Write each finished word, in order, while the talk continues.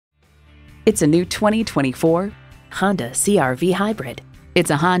It's a new 2024 Honda CR-V Hybrid.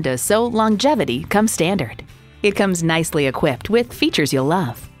 It's a Honda, so longevity comes standard. It comes nicely equipped with features you'll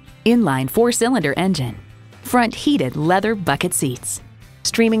love. Inline 4-cylinder engine, front heated leather bucket seats,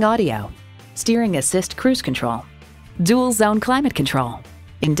 streaming audio, steering assist cruise control, dual zone climate control,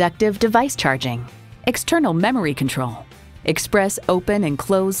 inductive device charging, external memory control, express open and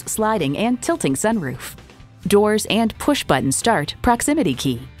close sliding and tilting sunroof, doors and push-button start proximity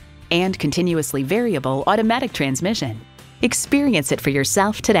key, and continuously variable automatic transmission. Experience it for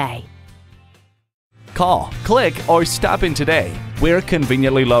yourself today. Call, click, or stop in today. We're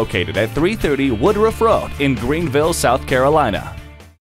conveniently located at 330 Woodruff Road in Greenville, South Carolina.